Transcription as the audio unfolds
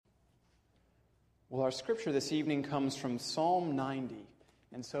Well, our scripture this evening comes from Psalm 90.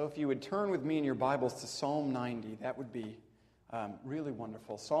 And so if you would turn with me in your Bibles to Psalm 90, that would be really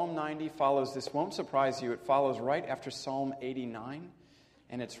wonderful. Psalm 90 follows, this won't surprise you, it follows right after Psalm 89,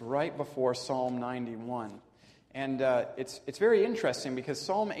 and it's right before Psalm 91. And it's very interesting because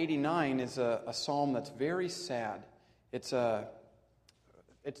Psalm 89 is a psalm that's very sad. It's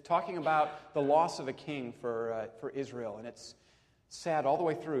talking about the loss of a king for Israel, and it's sad all the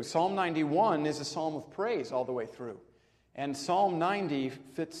way through. Psalm 91 is a psalm of praise all the way through. And Psalm 90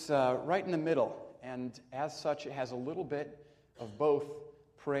 fits right in the middle, and as such, it has a little bit of both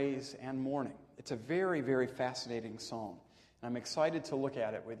praise and mourning. It's a very, very fascinating psalm, and I'm excited to look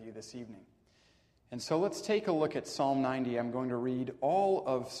at it with you this evening. And so let's take a look at Psalm 90. I'm going to read all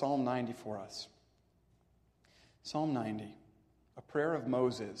of Psalm 90 for us. Psalm 90, a prayer of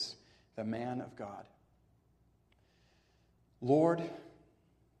Moses, the man of God. Lord,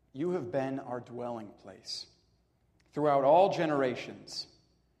 you have been our dwelling place throughout all generations.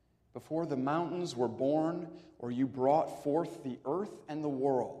 Before the mountains were born, or you brought forth the earth and the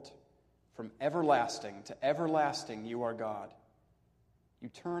world, from everlasting to everlasting you are God. You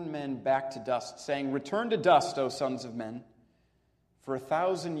turn men back to dust, saying, "Return to dust, O sons of men, for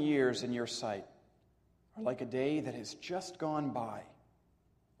 1,000 years in your sight are like a day that has just gone by,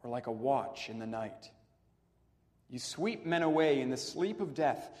 or like a watch in the night. You sweep men away in the sleep of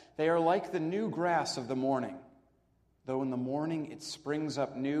death. They are like the new grass of the morning. Though in the morning it springs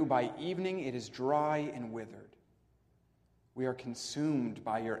up new, by evening it is dry and withered. We are consumed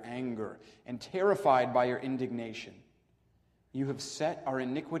by your anger and terrified by your indignation. You have set our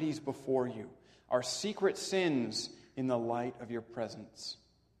iniquities before you, our secret sins in the light of your presence.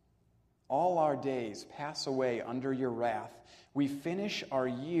 All our days pass away under your wrath. We finish our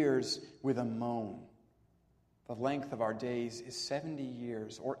years with a moan. The length of our days is 70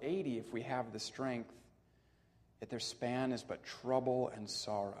 years, or 80 if we have the strength. Yet their span is but trouble and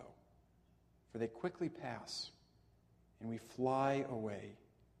sorrow. For they quickly pass, and we fly away.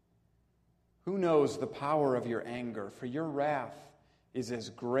 Who knows the power of your anger? For your wrath is as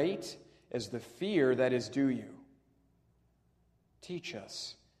great as the fear that is due you. Teach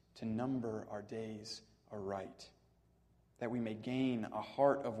us to number our days aright, that we may gain a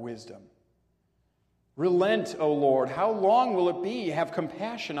heart of wisdom. Relent, O Lord, how long will it be? Have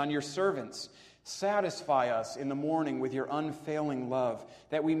compassion on your servants. Satisfy us in the morning with your unfailing love,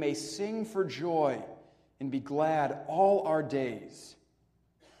 that we may sing for joy and be glad all our days.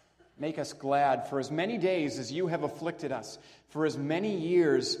 Make us glad for as many days as you have afflicted us, for as many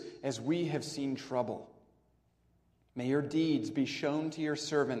years as we have seen trouble. May your deeds be shown to your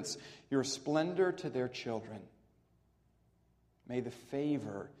servants, your splendor to their children. May the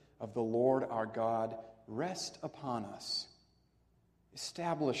favor of the Lord our God rest upon us.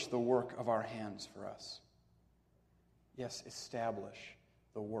 Establish the work of our hands for us. Yes, establish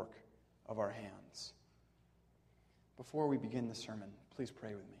the work of our hands. Before we begin the sermon, please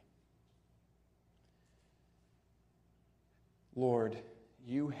pray with me. Lord,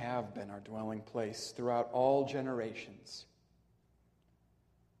 you have been our dwelling place throughout all generations.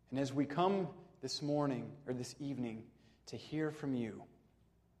 And as we come this morning or this evening to hear from you,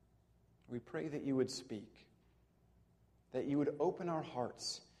 we pray that you would speak, that you would open our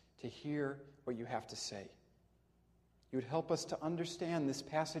hearts to hear what you have to say. You would help us to understand this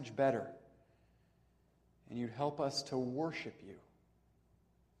passage better, and you'd help us to worship you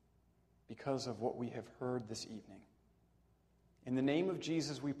because of what we have heard this evening. In the name of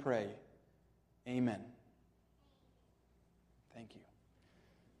Jesus we pray, amen. Thank you.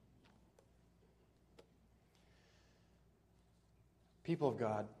 People of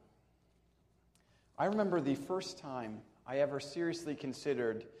God, I remember the first time I ever seriously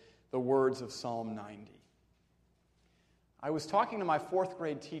considered the words of Psalm 90. I was talking to my fourth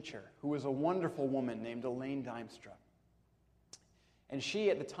grade teacher, who was a wonderful woman named Elaine Dimstra. And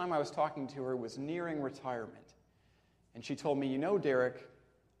she, at the time I was talking to her, was nearing retirement. And she told me, "You know, Derek,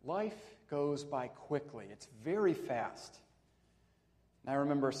 life goes by quickly. It's very fast." And I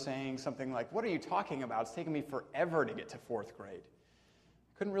remember saying something like, "What are you talking about? It's taken me forever to get to fourth grade."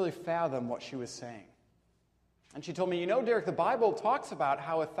 Couldn't really fathom what she was saying. And she told me, "You know, Derek, the Bible talks about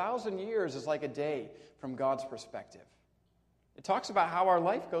how 1,000 years is like a day from God's perspective. It talks about how our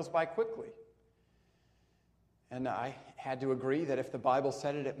life goes by quickly." And I had to agree that if the Bible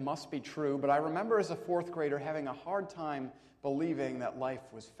said it, it must be true. But I remember as a fourth grader having a hard time believing that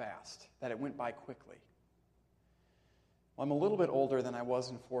life was fast, that it went by quickly. Well, I'm a little bit older than I was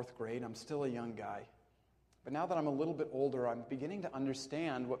in fourth grade. I'm still a young guy. But now that I'm a little bit older, I'm beginning to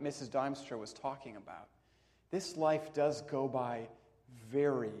understand what Mrs. Dimstra was talking about. This life does go by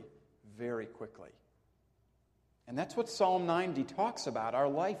very, very quickly. And that's what Psalm 90 talks about. Our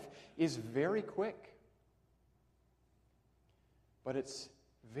life is very quick. But it's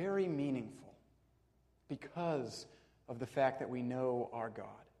very meaningful because of the fact that we know our God.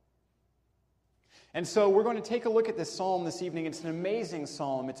 And so we're going to take a look at this psalm this evening. It's an amazing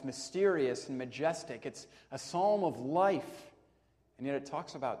psalm. It's mysterious and majestic. It's a psalm of life, and yet it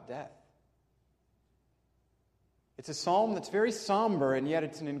talks about death. It's a psalm that's very somber, and yet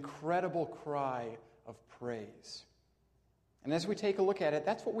it's an incredible cry of praise. And as we take a look at it,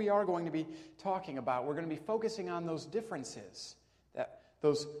 that's what we are going to be talking about. We're going to be focusing on those differences,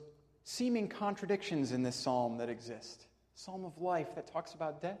 those seeming contradictions in this psalm that exist. Psalm of life that talks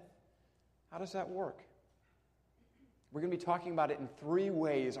about death. How does that work? We're going to be talking about it in three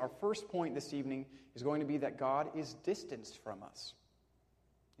ways. Our first point this evening is going to be that God is distanced from us.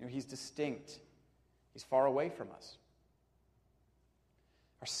 He's distinct. He's far away from us.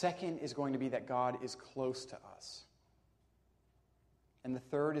 Our second is going to be that God is close to us. And the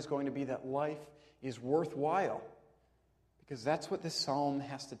third is going to be that life is worthwhile, because that's what this psalm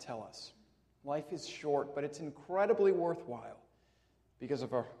has to tell us. Life is short, but it's incredibly worthwhile because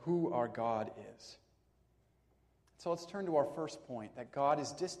of who our God is. So let's turn to our first point, that God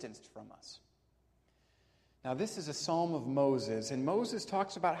is distanced from us. Now, this is a psalm of Moses, and Moses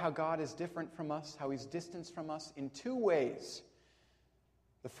talks about how God is different from us, how he's distanced from us in two ways.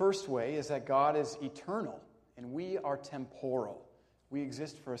 The first way is that God is eternal, and we are temporal. We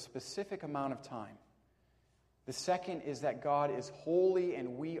exist for a specific amount of time. The second is that God is holy,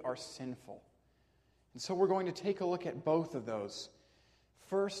 and we are sinful. And so we're going to take a look at both of those.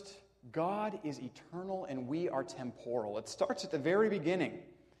 First, God is eternal, and we are temporal. It starts at the very beginning.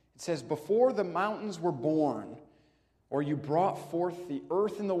 It says, before the mountains were born, or you brought forth the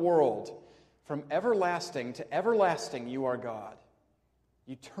earth and the world, from everlasting to everlasting you are God.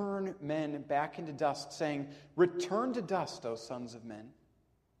 You turn men back into dust, saying, return to dust, O sons of men.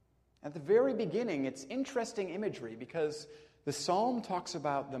 At the very beginning, it's interesting imagery because the psalm talks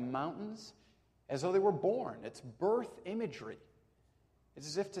about the mountains as though they were born. It's birth imagery. It's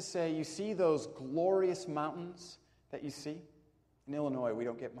as if to say, you see those glorious mountains that you see? In Illinois, we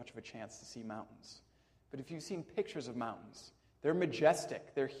don't get much of a chance to see mountains. But if you've seen pictures of mountains, they're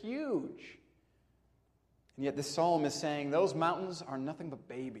majestic, they're huge. And yet the psalm is saying those mountains are nothing but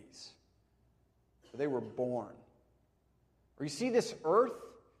babies. For they were born. Or you see this earth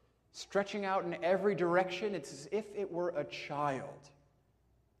stretching out in every direction. It's as if it were a child.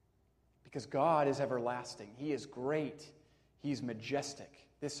 Because God is everlasting. He is great. He's majestic.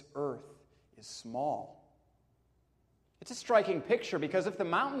 This earth is small. It's a striking picture because if the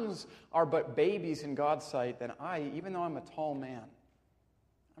mountains are but babies in God's sight, then I, even though I'm a tall man,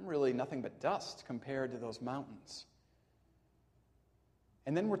 I'm really nothing but dust compared to those mountains.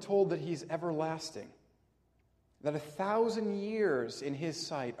 And then we're told that He's everlasting, that 1,000 years in His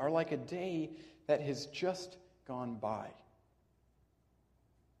sight are like a day that has just gone by.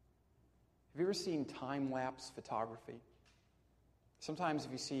 Have you ever seen time-lapse photography? Sometimes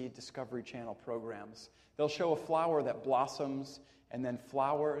if you see Discovery Channel programs, they'll show a flower that blossoms and then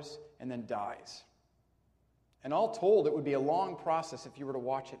flowers and then dies. And all told, it would be a long process if you were to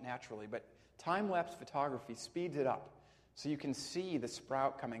watch it naturally, but time-lapse photography speeds it up so you can see the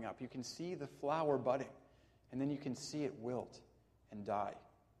sprout coming up, you can see the flower budding, and then you can see it wilt and die.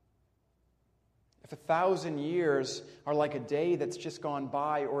 If 1,000 years are like a day that's just gone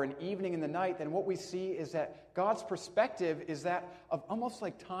by or an evening in the night, then what we see is that God's perspective is that of almost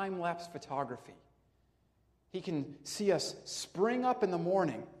like time-lapse photography. He can see us spring up in the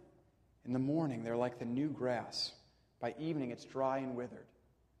morning. In the morning, they're like the new grass. By evening, it's dry and withered.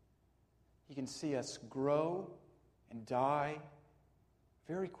 He can see us grow and die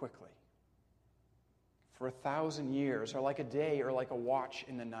very quickly. For 1,000 years, or like a day, or like a watch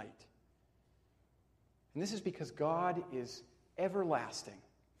in the night. And this is because God is everlasting,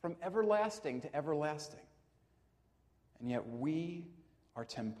 from everlasting to everlasting. And yet we are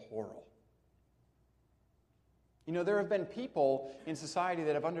temporal. You know, there have been people in society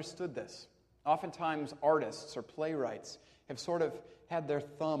that have understood this. Oftentimes artists or playwrights have sort of had their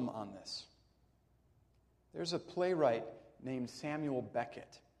thumb on this. There's a playwright named Samuel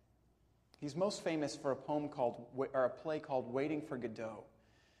Beckett. He's most famous for a play called Waiting for Godot.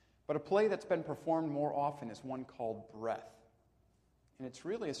 But a play that's been performed more often is one called Breath. And it's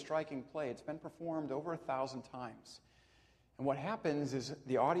really a striking play. It's been performed over 1,000 times. And what happens is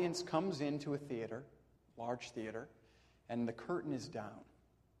the audience comes into a theater, large theater, and the curtain is down.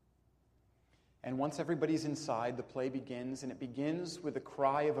 And once everybody's inside, the play begins, and it begins with the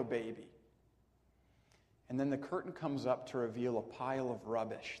cry of a baby. and then the curtain comes up to reveal a pile of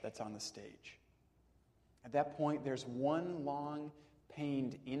rubbish that's on the stage. At that point, there's one long,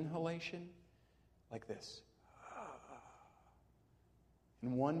 pained inhalation, like this,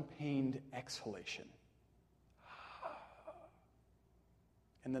 and one pained exhalation.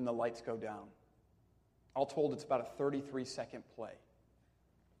 And then the lights go down. All told, it's about a 33-second play.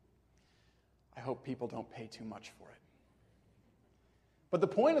 I hope people don't pay too much for it. But the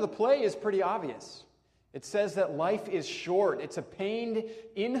point of the play is pretty obvious. It says that life is short. It's a pained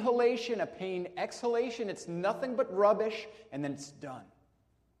inhalation, a pained exhalation. It's nothing but rubbish, and then it's done.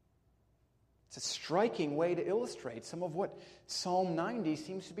 It's a striking way to illustrate some of what Psalm 90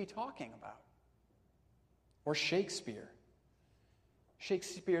 seems to be talking about. Or Shakespeare.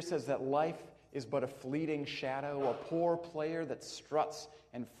 Shakespeare says that life is but a fleeting shadow, a poor player that struts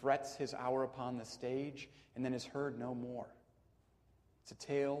and frets his hour upon the stage, and then is heard no more. It's a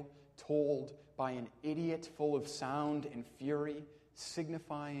tale told by an idiot full of sound and fury,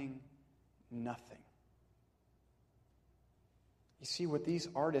 signifying nothing. You see, what these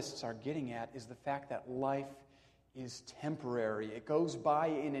artists are getting at is the fact that life is temporary. It goes by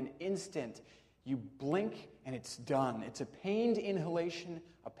in an instant. You blink and it's done. It's a pained inhalation,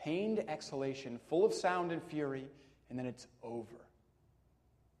 a pained exhalation, full of sound and fury, and then it's over.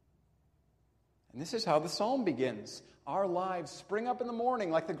 And this is how the psalm begins. Our lives spring up in the morning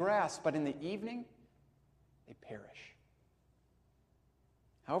like the grass, but in the evening, they perish.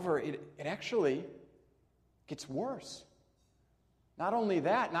 However, it actually gets worse. Not only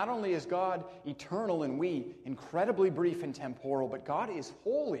that, not only is God eternal and we incredibly brief and temporal, but God is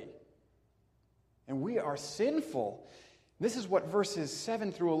holy. And we are sinful. This is what verses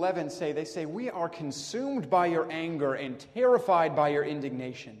 7 through 11 say. They say, we are consumed by your anger and terrified by your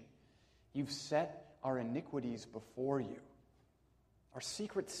indignation. You've set our iniquities before you, our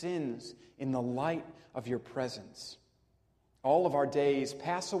secret sins in the light of your presence. All of our days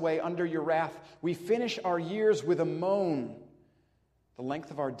pass away under your wrath. We finish our years with a moan. The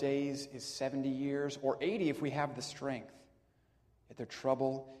length of our days is 70 years, or 80 if we have the strength. Yet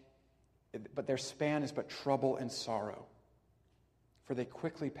their span is but trouble and sorrow. For they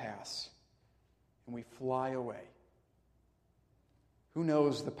quickly pass, and we fly away. Who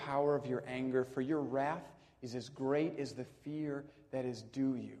knows the power of your anger? For your wrath is as great as the fear that is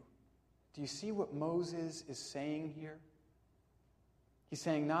due you. Do you see what Moses is saying here? He's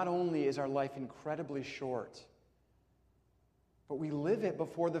saying not only is our life incredibly short, but we live it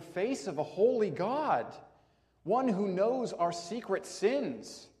before the face of a holy God, one who knows our secret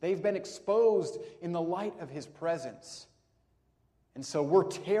sins. They've been exposed in the light of his presence. And so we're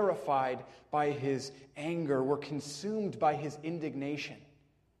terrified by his anger. We're consumed by his indignation.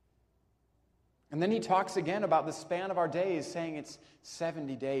 And then he talks again about the span of our days, saying it's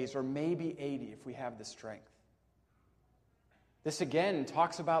 70 days or maybe 80 if we have the strength. This again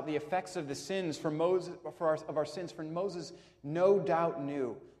talks about the effects of the sins of our sins. For Moses no doubt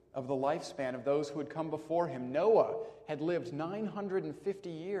knew of the lifespan of those who had come before him. Noah had lived 950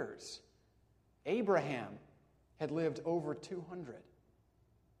 years. Abraham had lived over 200,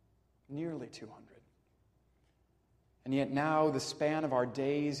 nearly 200. And yet now the span of our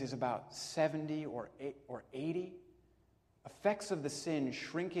days is about 70 or 80. Effects of the sin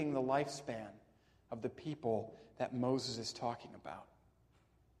shrinking the lifespan of the people that Moses is talking about.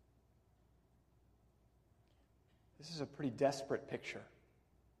 This is a pretty desperate picture.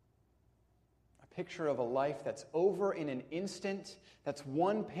 A picture of a life that's over in an instant, that's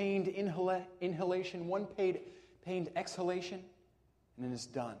one pained inhalation, one pained exhalation, and then it's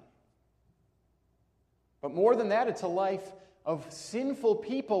done. But more than that, it's a life of sinful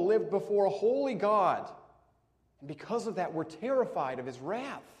people lived before a holy God. And because of that, we're terrified of his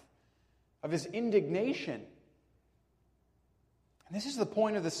wrath, of his indignation. And this is the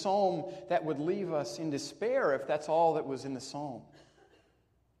point of the psalm that would leave us in despair if that's all that was in the psalm.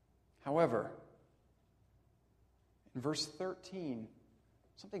 However, in verse 13,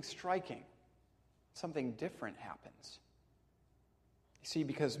 something striking, something different happens. You see,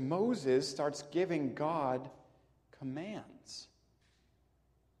 because Moses starts giving God commands.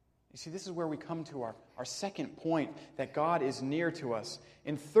 You see, this is where we come to our second point, that God is near to us.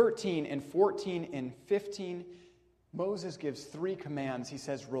 In 13 and 14 and 15, Moses gives 3 commands. He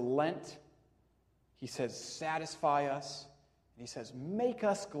says, relent. He says, satisfy us. And he says, make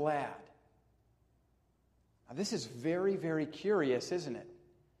us glad. Now, this is very, very curious, isn't it?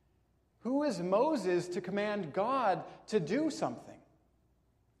 Who is Moses to command God to do something?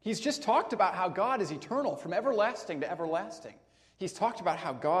 He's just talked about how God is eternal, from everlasting to everlasting. He's talked about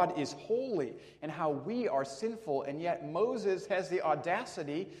how God is holy and how we are sinful, and yet Moses has the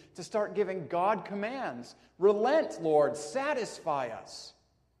audacity to start giving God commands. Relent, Lord, satisfy us,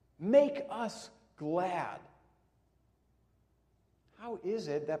 make us glad. How is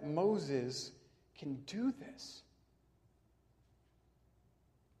it that Moses can do this?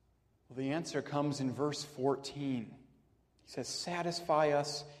 Well, the answer comes in verse 14. He says, satisfy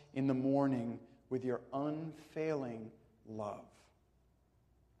us in the morning with your unfailing love.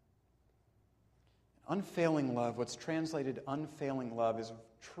 Unfailing love, what's translated unfailing love, is a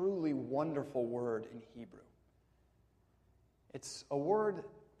truly wonderful word in Hebrew. It's a word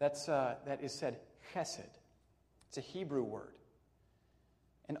that is said chesed. It's a Hebrew word.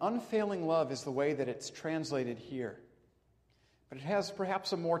 And unfailing love is the way that it's translated here. But it has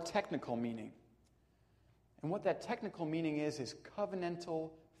perhaps a more technical meaning. And what that technical meaning is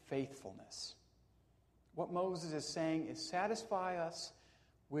covenantal faithfulness. What Moses is saying is satisfy us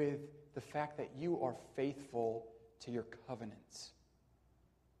with the fact that you are faithful to your covenants.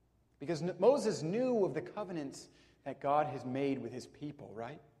 Because Moses knew of the covenants that God has made with his people,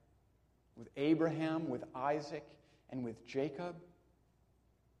 right? With Abraham, with Isaac, and with Jacob.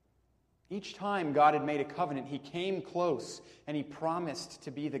 Each time God had made a covenant, he came close and he promised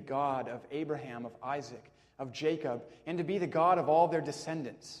to be the God of Abraham, of Isaac, of Jacob, and to be the God of all their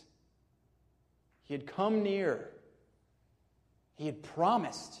descendants. He had come near. He had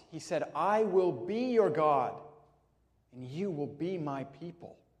promised. He said, I will be your God, and you will be my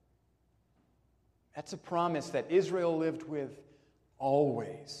people. That's a promise that Israel lived with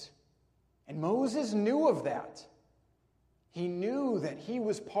always. And Moses knew of that. He knew that he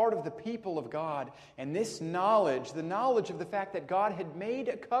was part of the people of God, and this knowledge, the knowledge of the fact that God had made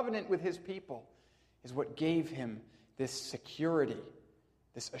a covenant with his people, is what gave him this security,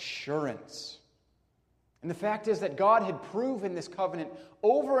 this assurance. And the fact is that God had proven this covenant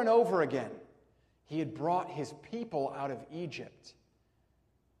over and over again. He had brought his people out of Egypt.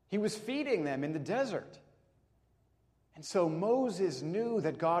 He was feeding them in the desert. And so Moses knew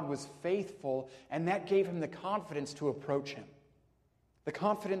that God was faithful, and that gave him the confidence to approach him. The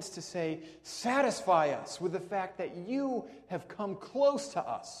confidence to say, satisfy us with the fact that you have come close to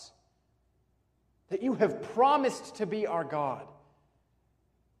us, that you have promised to be our God,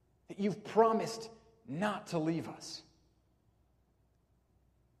 that you've promised not to leave us.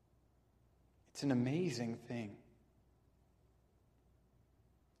 It's an amazing thing.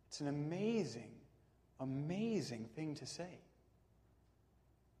 It's an amazing thing to say.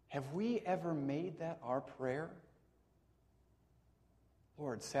 Have we ever made that our prayer?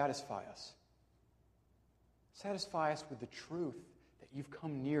 Lord, satisfy us. Satisfy us with the truth that you've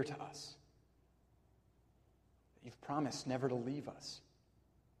come near to us, that you've promised never to leave us.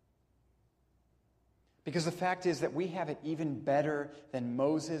 Because the fact is that we have it even better than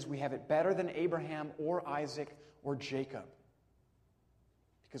Moses. We have it better than Abraham or Isaac or Jacob.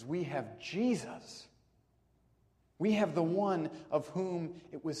 Because we have Jesus. We have the one of whom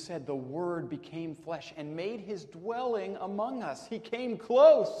it was said the Word became flesh and made his dwelling among us. He came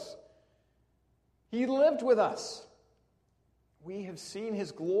close. He lived with us. We have seen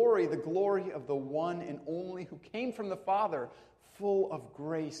his glory, the glory of the one and only who came from the Father, full of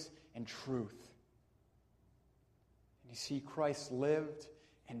grace and truth. And you see, Christ lived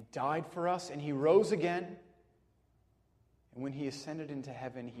and died for us, and he rose again. And when he ascended into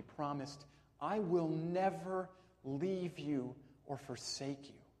heaven, he promised, I will never leave you or forsake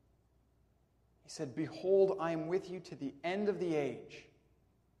you. He said, behold, I am with you to the end of the age.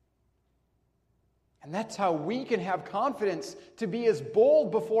 And that's how we can have confidence to be as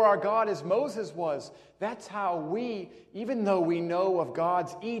bold before our God as Moses was. That's how we, even though we know of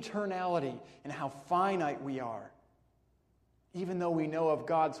God's eternality and how finite we are, even though we know of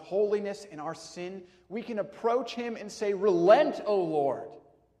God's holiness and our sin, we can approach him and say, relent, O Lord.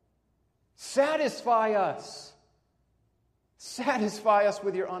 Satisfy us. Satisfy us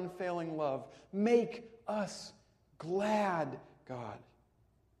with your unfailing love. Make us glad, God.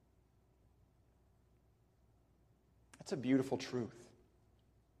 That's a beautiful truth.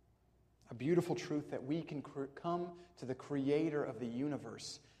 A beautiful truth that we can come to the Creator of the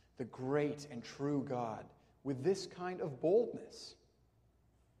universe, the great and true God, with this kind of boldness.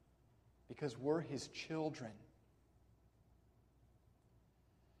 Because we're his children.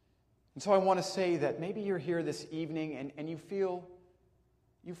 And so I want to say that maybe you're here this evening and you feel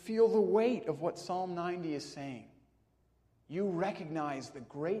the weight of what Psalm 90 is saying. You recognize the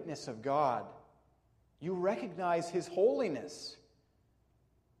greatness of God. You recognize his holiness.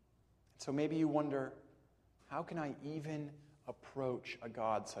 So maybe you wonder, how can I even approach a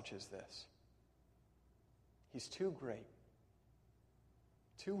God such as this? He's too great.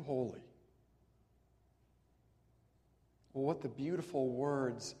 too holy. Well, what the beautiful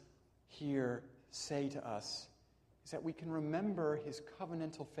words here say to us is that we can remember his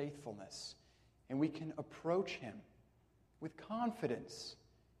covenantal faithfulness, and we can approach him with confidence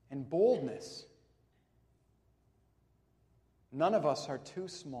and boldness. None of us are too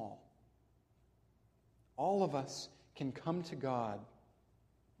small. All of us can come to God,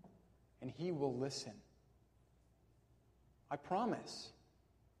 and he will listen. I promise,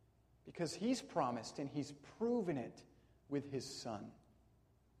 because he's promised and he's proven it with his Son.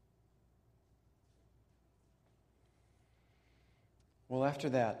 Well, after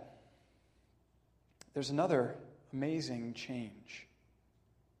that, there's another amazing change.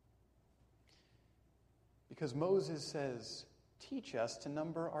 Because Moses says, "Teach us to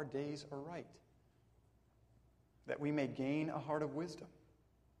number our days aright, that we may gain a heart of wisdom."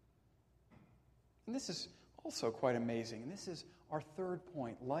 And this is also quite amazing. And this is our third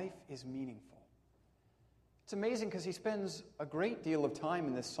point. Life is meaningful. It's amazing because he spends a great deal of time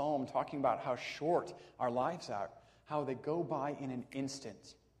in this psalm talking about how short our lives are, how they go by in an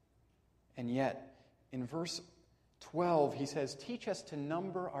instant. And yet, in verse 12, he says, "Teach us to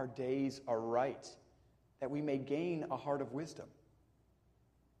number our days aright, that we may gain a heart of wisdom."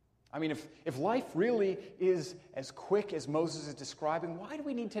 I mean, if life really is as quick as Moses is describing, why do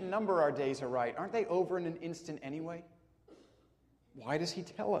we need to number our days aright? Aren't they over in an instant anyway? Why does he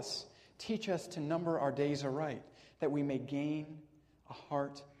tell us, "Teach us to number our days aright, that we may gain a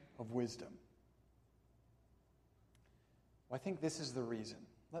heart of wisdom"? Well, I think this is the reason.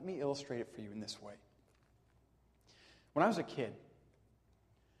 Let me illustrate it for you in this way. When I was a kid,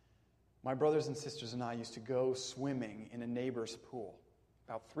 my brothers and sisters and I used to go swimming in a neighbor's pool.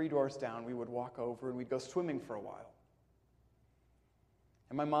 About 3 doors down, we would walk over and we'd go swimming for a while.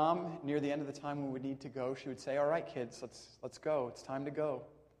 And my mom, near the end of the time we would need to go, she would say, "All right, kids, let's go. It's time to go."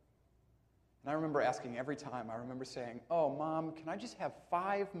 And I remember asking every time, I remember saying, "Oh, Mom, can I just have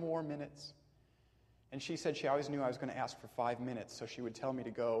 5 more minutes?" And she said she always knew I was going to ask for 5 minutes, so she would tell me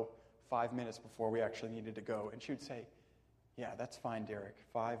to go 5 minutes before we actually needed to go. And she would say, "Yeah, that's fine, Derek,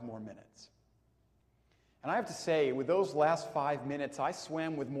 5 more minutes." And I have to say, with those last 5 minutes, I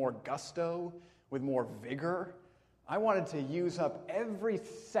swam with more gusto, with more vigor. I wanted to use up every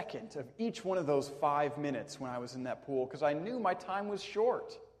second of each one of those 5 minutes when I was in that pool, because I knew my time was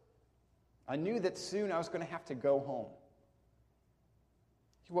short. I knew that soon I was going to have to go home.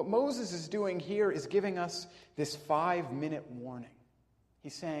 What Moses is doing here is giving us this 5-minute warning.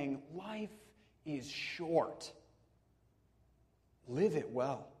 He's saying, life is short. Live it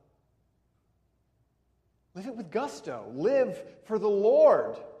well. Live it with gusto. Live for the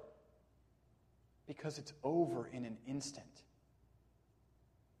Lord. Because it's over in an instant.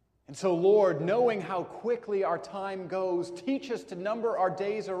 And so, Lord, knowing how quickly our time goes, teach us to number our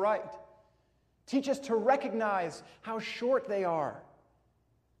days aright. Teach us to recognize how short they are,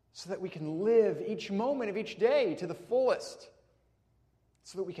 so that we can live each moment of each day to the fullest,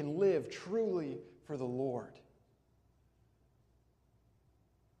 so that we can live truly for the Lord.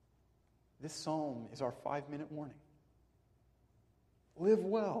 This psalm is our 5-minute warning. Live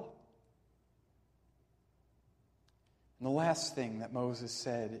well. And the last thing that Moses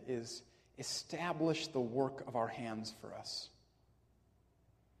said is, establish the work of our hands for us.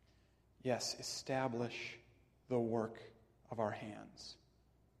 Yes, establish the work of our hands.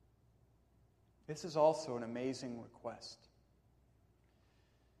 This is also an amazing request,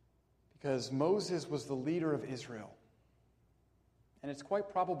 because Moses was the leader of Israel. And it's quite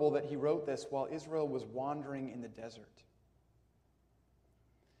probable that he wrote this while Israel was wandering in the desert.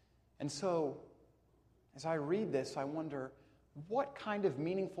 And so, as I read this, I wonder, what kind of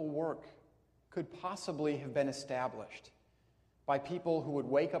meaningful work could possibly have been established by people who would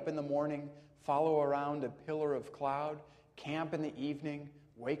wake up in the morning, follow around a pillar of cloud, camp in the evening,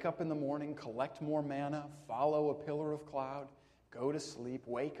 wake up in the morning, collect more manna, follow a pillar of cloud, go to sleep,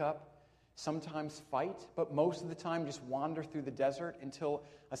 wake up, sometimes fight, but most of the time just wander through the desert until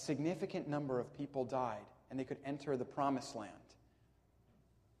a significant number of people died and they could enter the promised land.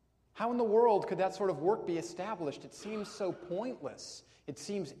 How in the world could that sort of work be established? It seems so pointless. It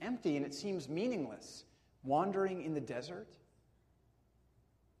seems empty and it seems meaningless. Wandering in the desert?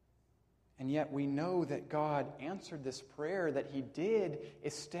 And yet we know that God answered this prayer, that he did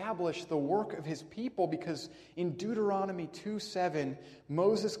establish the work of his people, because in Deuteronomy 2:7,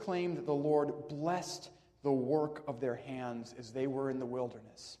 Moses claimed that the Lord blessed the work of their hands as they were in the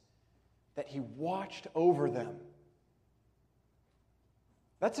wilderness, that he watched over them.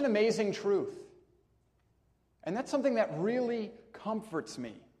 That's an amazing truth. And that's something that really comforts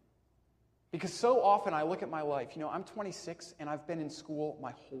me. Because so often I look at my life. I'm 26 and I've been in school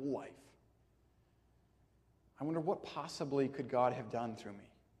my whole life. I wonder what possibly could God have done through me.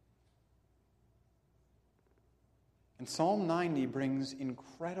 And Psalm 90 brings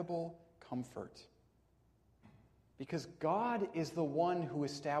incredible comfort. Because God is the one who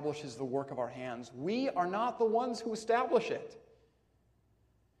establishes the work of our hands. We are not the ones who establish it.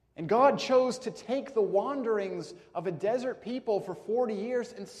 And God chose to take the wanderings of a desert people for 40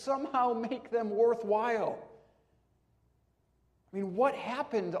 years and somehow make them worthwhile. I mean, what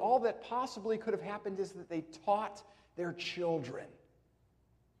happened? All that possibly could have happened is that they taught their children.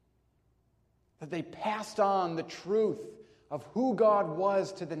 That they passed on the truth of who God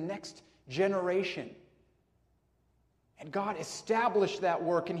was to the next generation. And God established that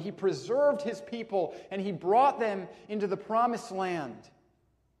work, and He preserved His people, and He brought them into the promised land.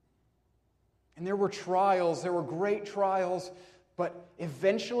 And there were trials, there were great trials, but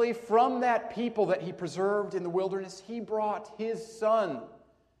eventually from that people that He preserved in the wilderness, He brought His Son,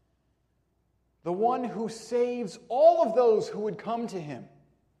 the one who saves all of those who would come to Him.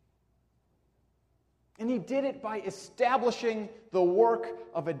 And He did it by establishing the work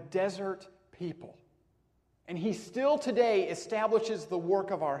of a desert people. And He still today establishes the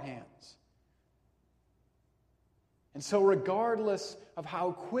work of our hands. And so regardless of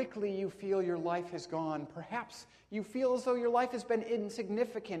how quickly you feel your life has gone, perhaps you feel as though your life has been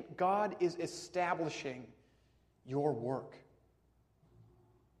insignificant, God is establishing your work.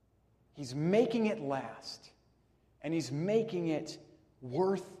 He's making it last, and He's making it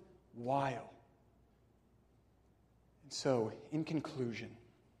worthwhile. And so, in conclusion,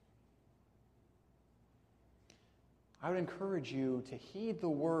 I would encourage you to heed the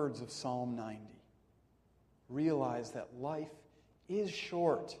words of Psalm 90. Realize that life is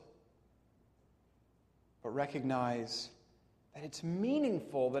short, but recognize that it's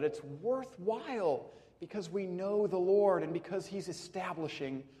meaningful, that it's worthwhile because we know the Lord and because He's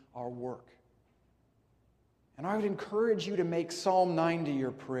establishing our work. And I would encourage you to make Psalm 90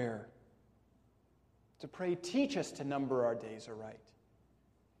 your prayer. To pray, teach us to number our days aright,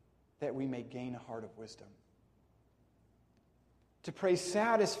 that we may gain a heart of wisdom. To pray,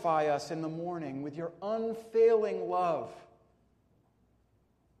 satisfy us in the morning with your unfailing love.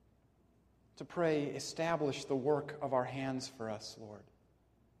 To pray, establish the work of our hands for us, Lord.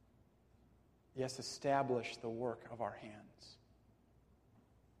 Yes, establish the work of our hands.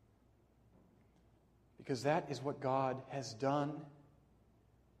 Because that is what God has done,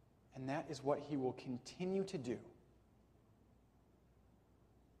 and that is what He will continue to do.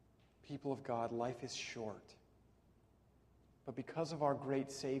 People of God, life is short. But because of our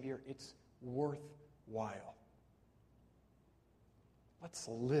great Savior, it's worthwhile. Let's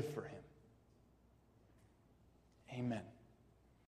live for Him. Amen.